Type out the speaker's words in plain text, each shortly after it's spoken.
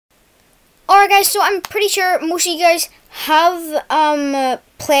Alright guys, so I'm pretty sure most of you guys have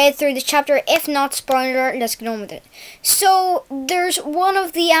played through the chapter. If not, spoiler, let's get on with it. So there's one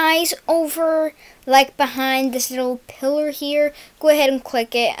of the eyes over like behind this little pillar here. Go ahead and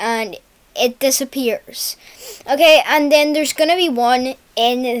click it and it disappears. Okay, and then there's gonna be one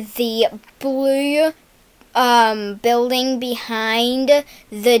in the blue building behind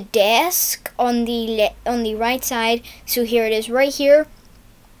the desk on the right side. So here it is right here.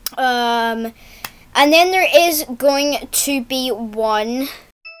 And then there is going to be one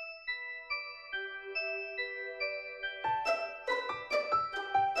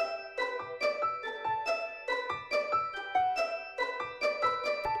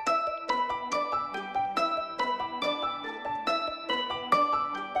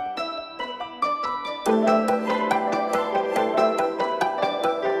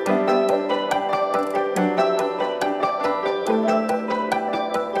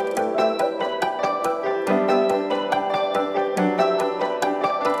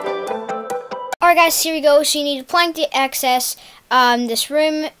Alright guys, here we go. So you need to plank to access this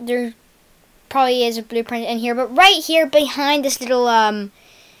room. There probably is a blueprint in here, but right here behind this little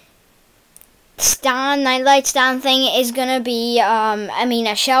nightlight stand thing is gonna be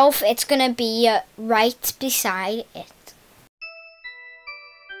a shelf. It's gonna be right beside it.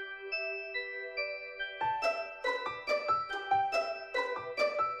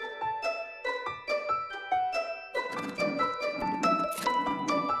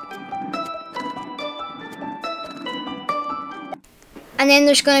 And then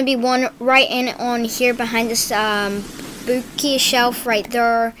there's going to be one right in on here behind this bookcase shelf right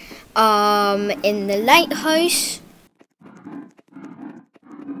there in the lighthouse.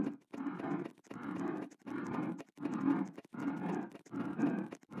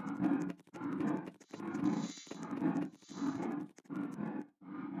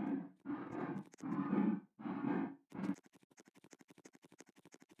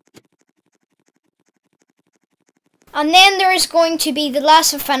 And then there is going to be the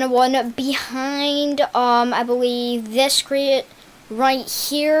last and final one behind, I believe this crate right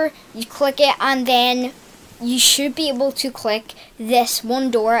here. You click it and then you should be able to click this one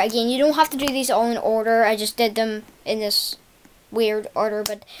door. Again, you don't have to do these all in order. I just did them in this weird order,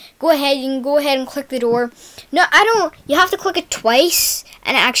 but you can go ahead and click the door. No, you have to click it twice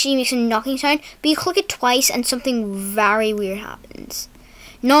and it actually makes a knocking sound, but you click it twice and something very weird happens.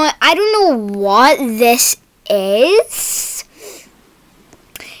 Now, I don't know what this is.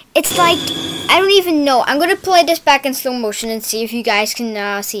 It's like, I don't even know. I'm gonna play this back in slow motion and see if you guys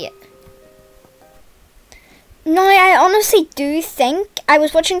can see it. No, I honestly do think I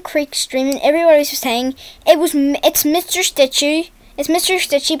was watching Creek stream and everybody was saying it's Mr. Stitchy. It's Mr.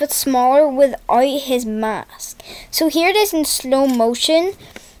 Stitchy but smaller without his mask. So here it is in slow motion.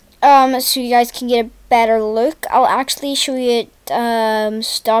 So you guys can get a better look. I'll actually show you it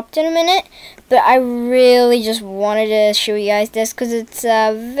stopped in a minute, but I really just wanted to show you guys this because it's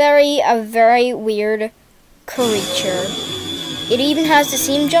a very weird creature. It even has the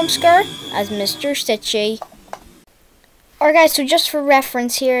same jump scare as Mr. Stitchy. Alright guys, so just for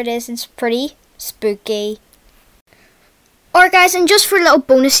reference, here it is. It's pretty spooky. Alright guys, and just for a little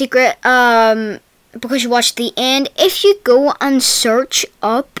bonus secret, because you watched the end, if you go and search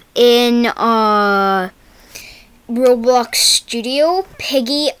up in Roblox Studio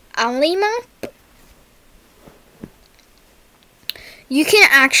Piggy alley map, you can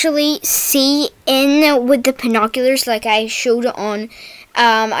actually see in with the binoculars like I showed on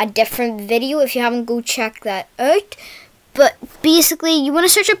a different video. If you haven't, go check that out. But basically you want to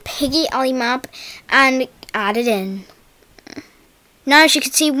search a Piggy alley map and add it in. Now, as you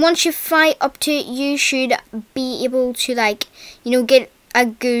can see, once you fly up to it, you should be able to, like, get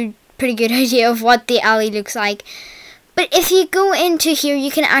a pretty good idea of what the alley looks like. But if you go into here, you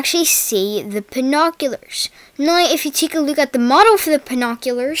can actually see the binoculars. Now, if you take a look at the model for the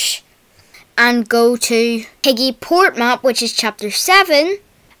binoculars and go to Piggy Port Map, which is chapter 7,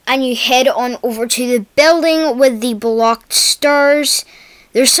 and you head on over to the building with the blocked stairs,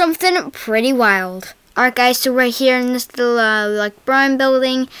 there's something pretty wild. Alright guys, so right here in this little like brown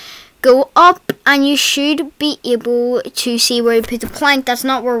building, go up and you should be able to see where you put the plank. That's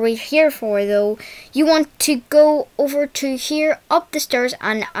not what we're here for though. You want to go over to here, up the stairs,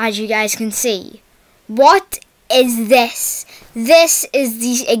 and as you guys can see, what is this? This is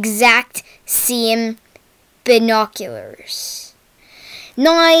the exact same binoculars.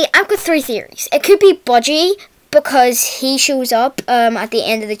 Now, I've got 3 theories. It could be Budgie, because he shows up at the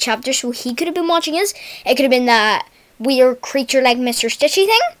end of the chapter, so he could have been watching us. It could have been that weird creature like Mr. Stitchy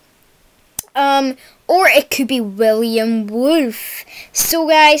thing. Or it could be William Wolf. So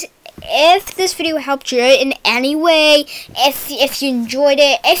guys, if this video helped you out in any way, if you enjoyed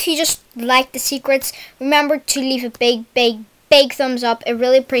it, if you just like the secrets, remember to leave a big thumbs up. It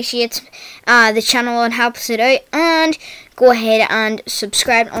really appreciates the channel and helps it out. And go ahead and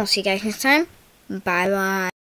subscribe. I'll see you guys next time. Bye bye.